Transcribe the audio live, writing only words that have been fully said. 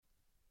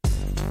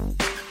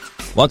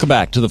Welcome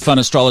back to the Fun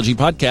Astrology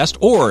Podcast,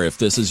 or if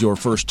this is your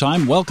first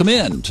time, welcome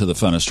in to the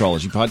Fun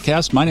Astrology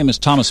Podcast. My name is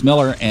Thomas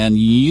Miller, and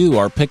you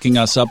are picking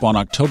us up on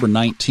October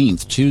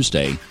 19th,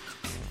 Tuesday,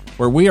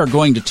 where we are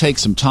going to take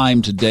some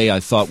time today. I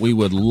thought we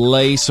would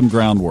lay some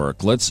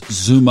groundwork. Let's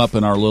zoom up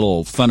in our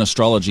little Fun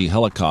Astrology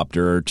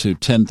helicopter to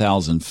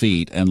 10,000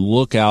 feet and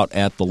look out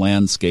at the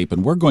landscape,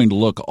 and we're going to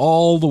look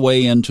all the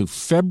way into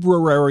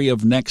February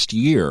of next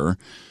year,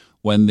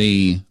 when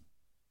the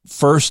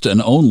first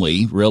and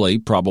only, really,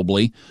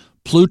 probably,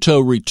 Pluto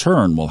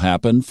return will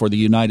happen for the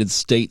United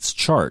States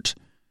chart.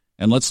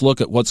 And let's look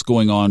at what's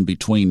going on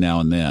between now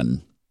and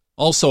then.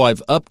 Also,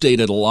 I've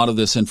updated a lot of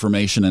this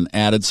information and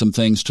added some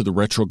things to the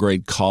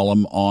retrograde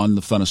column on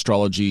the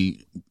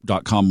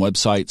funastrology.com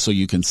website, so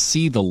you can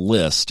see the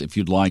list if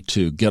you'd like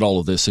to get all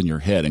of this in your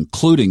head,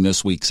 including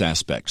this week's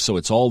aspect. So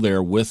it's all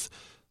there with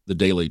the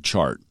daily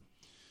chart.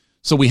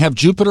 So we have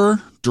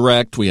Jupiter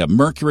direct, we have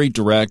Mercury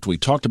direct. We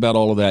talked about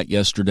all of that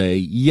yesterday.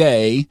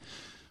 Yay!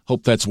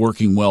 Hope that's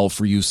working well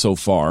for you so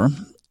far.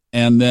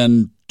 And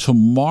then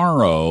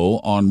tomorrow,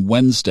 on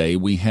Wednesday,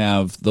 we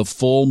have the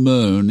full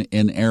moon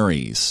in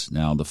Aries.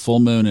 Now, the full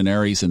moon in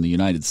Aries in the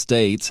United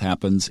States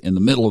happens in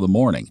the middle of the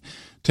morning,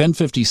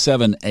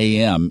 10:57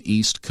 a.m.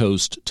 East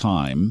Coast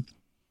time.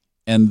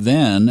 And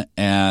then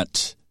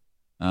at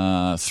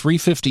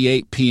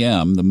 3:58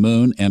 p.m., the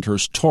moon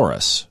enters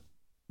Taurus.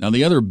 Now,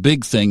 the other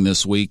big thing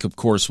this week, of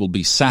course, will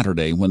be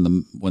Saturday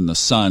when the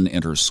sun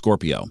enters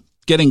Scorpio.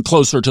 Getting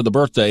closer to the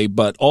birthday,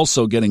 but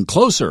also getting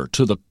closer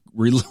to the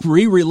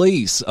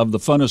re-release of the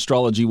Fun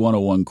Astrology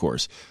 101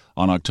 course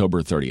on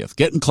October 30th.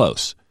 Getting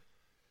close.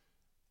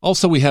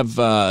 Also, we have,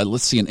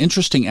 an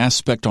interesting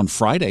aspect on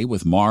Friday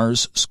with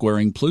Mars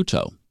squaring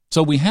Pluto.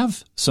 So we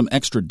have some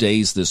extra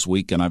days this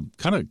week, and I've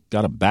kind of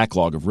got a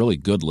backlog of really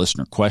good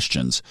listener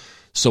questions.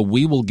 So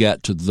we will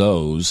get to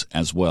those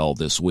as well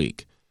this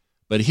week.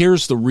 But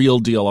here's the real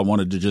deal I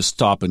wanted to just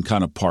stop and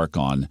kind of park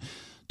on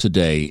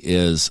today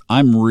is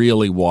I'm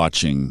really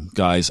watching,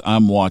 guys,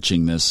 I'm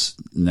watching this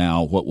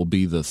now, what will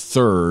be the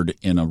third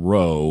in a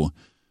row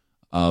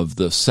of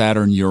the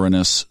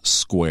Saturn-Uranus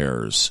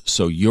squares.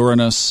 So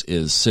Uranus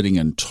is sitting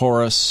in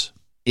Taurus.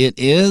 It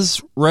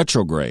is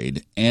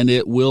retrograde, and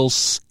it will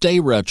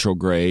stay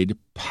retrograde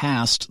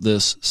past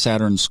this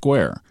Saturn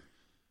square.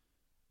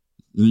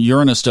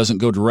 Uranus doesn't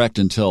go direct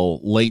until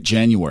late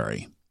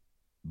January.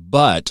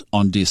 But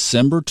on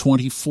December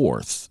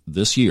 24th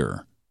this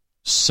year,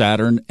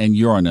 Saturn and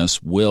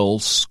Uranus will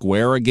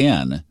square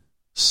again.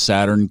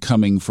 Saturn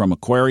coming from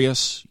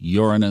Aquarius,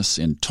 Uranus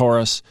in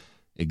Taurus,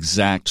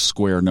 exact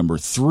square number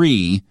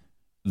 3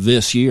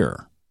 this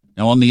year.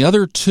 Now, on the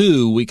other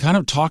two, we kind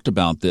of talked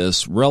about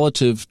this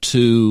relative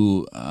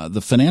to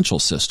the financial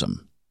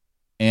system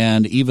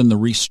and even the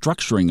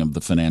restructuring of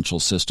the financial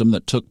system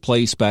that took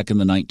place back in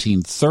the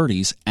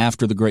 1930s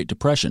after the Great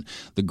Depression.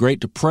 The Great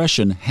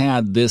Depression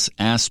had this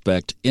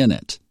aspect in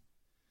it.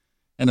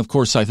 And, of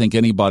course, I think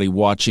anybody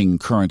watching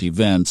current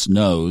events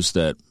knows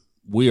that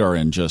we are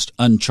in just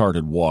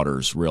uncharted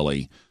waters,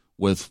 really,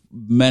 with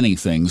many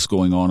things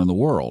going on in the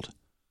world.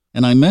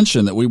 And I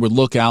mentioned that we would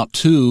look out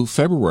to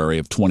February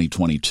of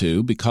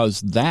 2022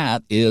 because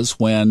that is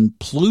when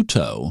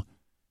Pluto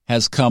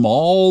has come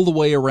all the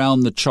way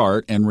around the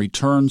chart and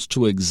returns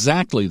to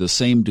exactly the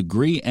same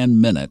degree and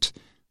minute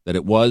that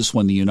it was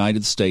when the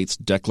United States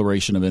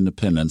Declaration of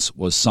Independence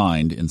was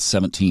signed in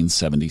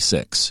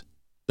 1776.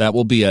 That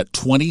will be at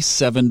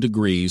 27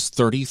 degrees,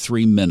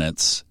 33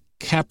 minutes,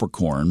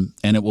 Capricorn,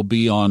 and it will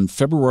be on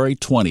February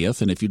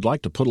 20th. And if you'd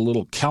like to put a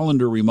little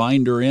calendar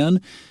reminder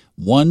in,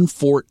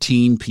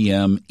 1:14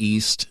 p.m.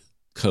 East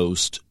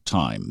Coast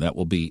time. That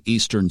will be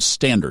Eastern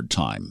Standard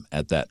Time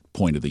at that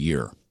point of the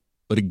year.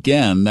 But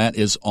again, that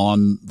is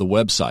on the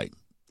website.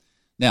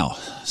 Now,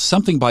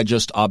 something by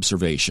just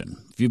observation.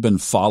 If you've been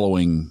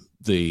following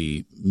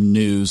the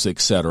news,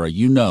 etc.,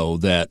 you know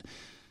that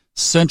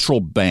central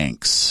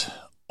banks,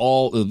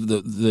 all of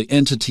the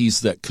entities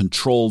that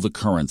control the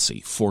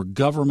currency for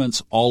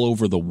governments all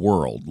over the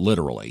world,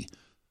 literally,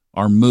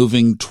 are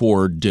moving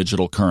toward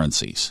digital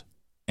currencies.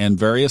 And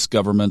various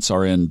governments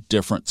are in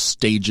different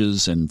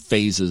stages and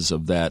phases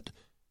of that,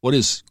 what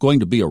is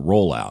going to be a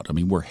rollout. I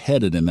mean, we're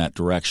headed in that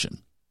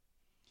direction.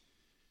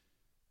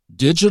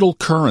 Digital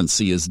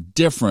currency is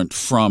different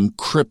from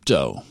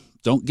crypto.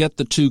 Don't get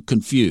the two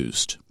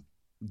confused.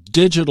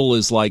 Digital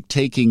is like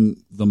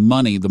taking the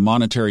money, the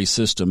monetary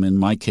system, in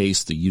my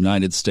case, the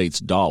United States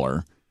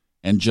dollar,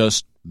 and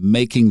just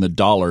making the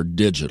dollar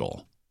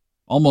digital.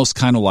 Almost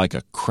kind of like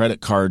a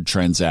credit card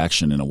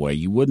transaction in a way.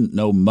 You wouldn't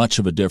know much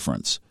of a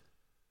difference.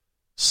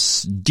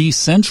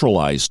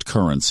 Decentralized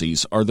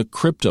currencies are the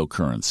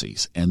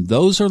cryptocurrencies, and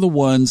those are the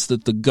ones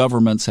that the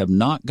governments have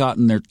not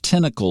gotten their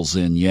tentacles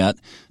in yet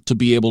to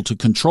be able to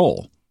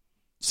control.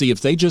 See,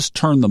 if they just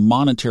turn the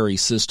monetary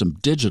system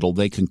digital,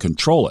 they can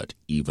control it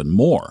even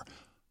more.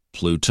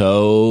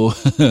 Pluto,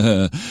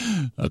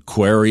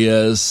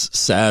 Aquarius,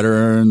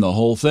 Saturn, the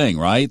whole thing,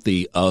 right?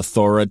 The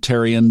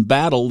authoritarian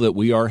battle that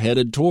we are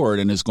headed toward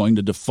and is going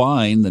to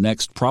define the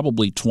next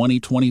probably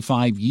 20,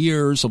 25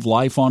 years of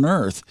life on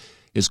Earth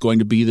is going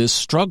to be this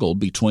struggle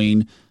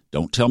between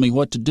don't tell me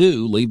what to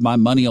do, leave my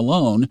money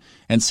alone.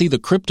 And see, the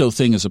crypto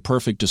thing is a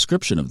perfect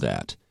description of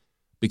that,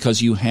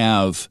 because you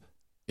have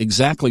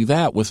exactly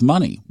that with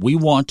money. We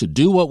want to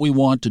do what we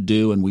want to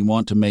do, and we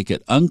want to make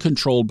it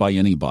uncontrolled by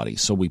anybody.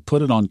 So we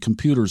put it on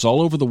computers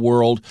all over the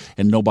world,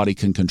 and nobody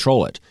can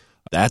control it.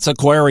 That's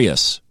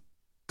Aquarius.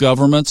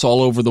 Governments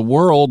all over the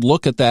world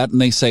look at that and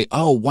they say,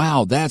 oh,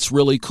 wow, that's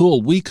really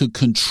cool. We could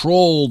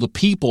control the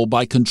people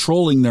by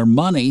controlling their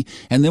money,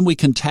 and then we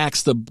can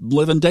tax the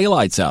living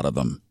daylights out of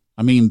them.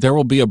 I mean, there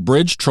will be a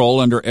bridge troll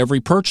under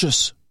every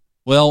purchase.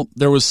 Well,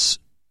 there was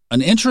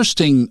an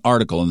interesting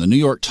article in the New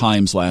York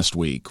Times last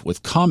week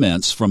with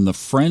comments from the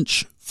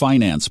French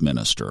finance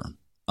minister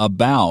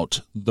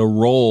about the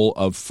role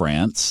of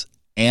France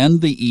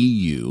and the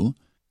EU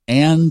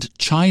and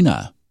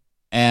China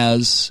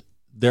as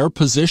their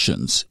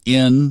positions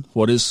in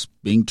what is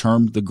being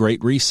termed the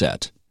Great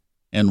Reset.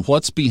 And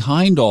what's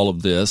behind all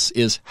of this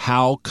is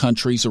how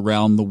countries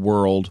around the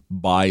world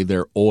buy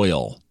their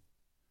oil.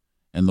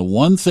 And the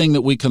one thing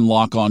that we can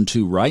lock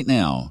onto right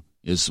now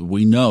is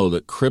we know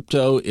that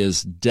crypto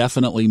is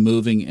definitely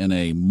moving in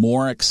a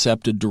more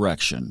accepted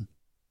direction.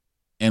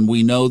 And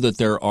we know that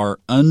there are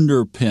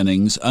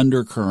underpinnings,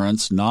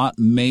 undercurrents, not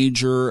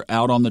major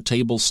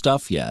out-on-the-table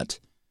stuff yet,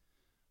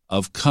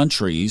 of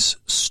countries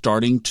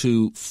starting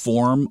to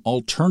form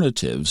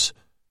alternatives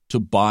to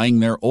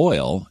buying their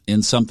oil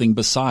in something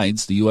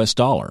besides the U.S.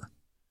 dollar.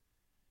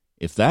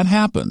 If that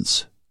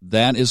happens,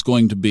 that is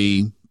going to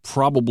be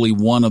probably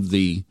one of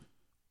the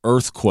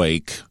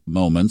earthquake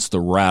moments, the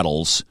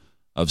rattles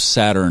of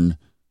Saturn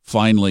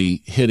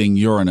finally hitting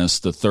Uranus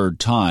the third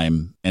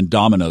time and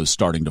dominoes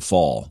starting to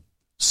fall.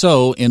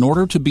 So, in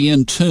order to be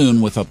in tune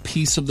with a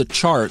piece of the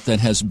chart that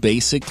has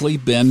basically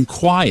been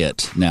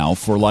quiet now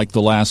for like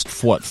the last,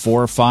 4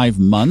 or 5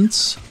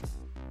 months,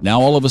 now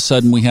all of a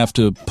sudden we have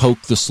to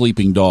poke the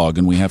sleeping dog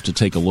and we have to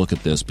take a look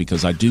at this,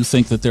 because I do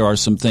think that there are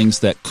some things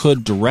that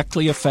could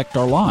directly affect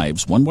our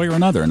lives one way or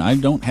another, and I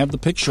don't have the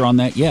picture on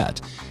that yet.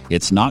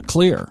 It's not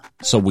clear.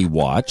 So we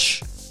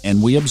watch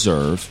and we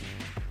observe,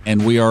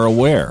 and we are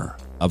aware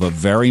of a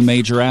very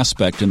major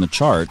aspect in the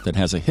chart that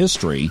has a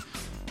history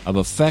of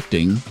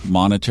affecting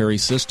monetary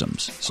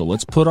systems. So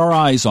let's put our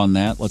eyes on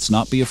that. Let's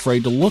not be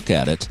afraid to look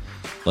at it.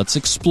 Let's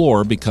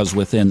explore, because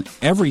within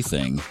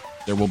everything,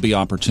 there will be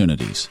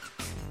opportunities.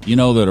 You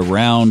know that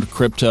around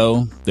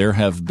crypto, there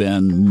have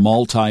been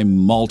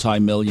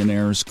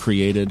multi-millionaires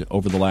created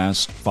over the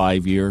last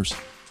 5 years.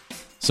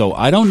 So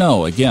I don't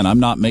know. Again, I'm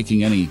not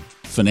making any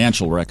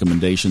financial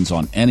recommendations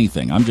on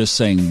anything. I'm just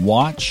saying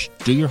watch,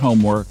 do your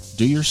homework,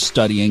 do your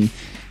studying,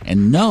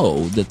 and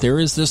know that there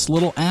is this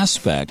little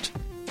aspect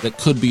that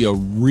could be a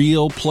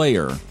real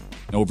player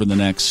over the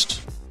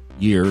next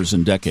years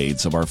and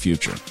decades of our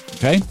future.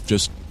 Okay?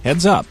 Just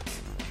heads up.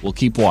 We'll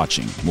keep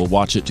watching. We'll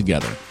watch it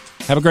together.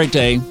 Have a great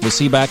day. We'll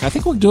see you back. I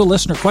think we'll do a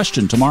listener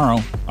question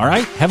tomorrow. All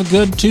right? Have a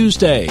good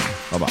Tuesday.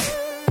 Bye-bye.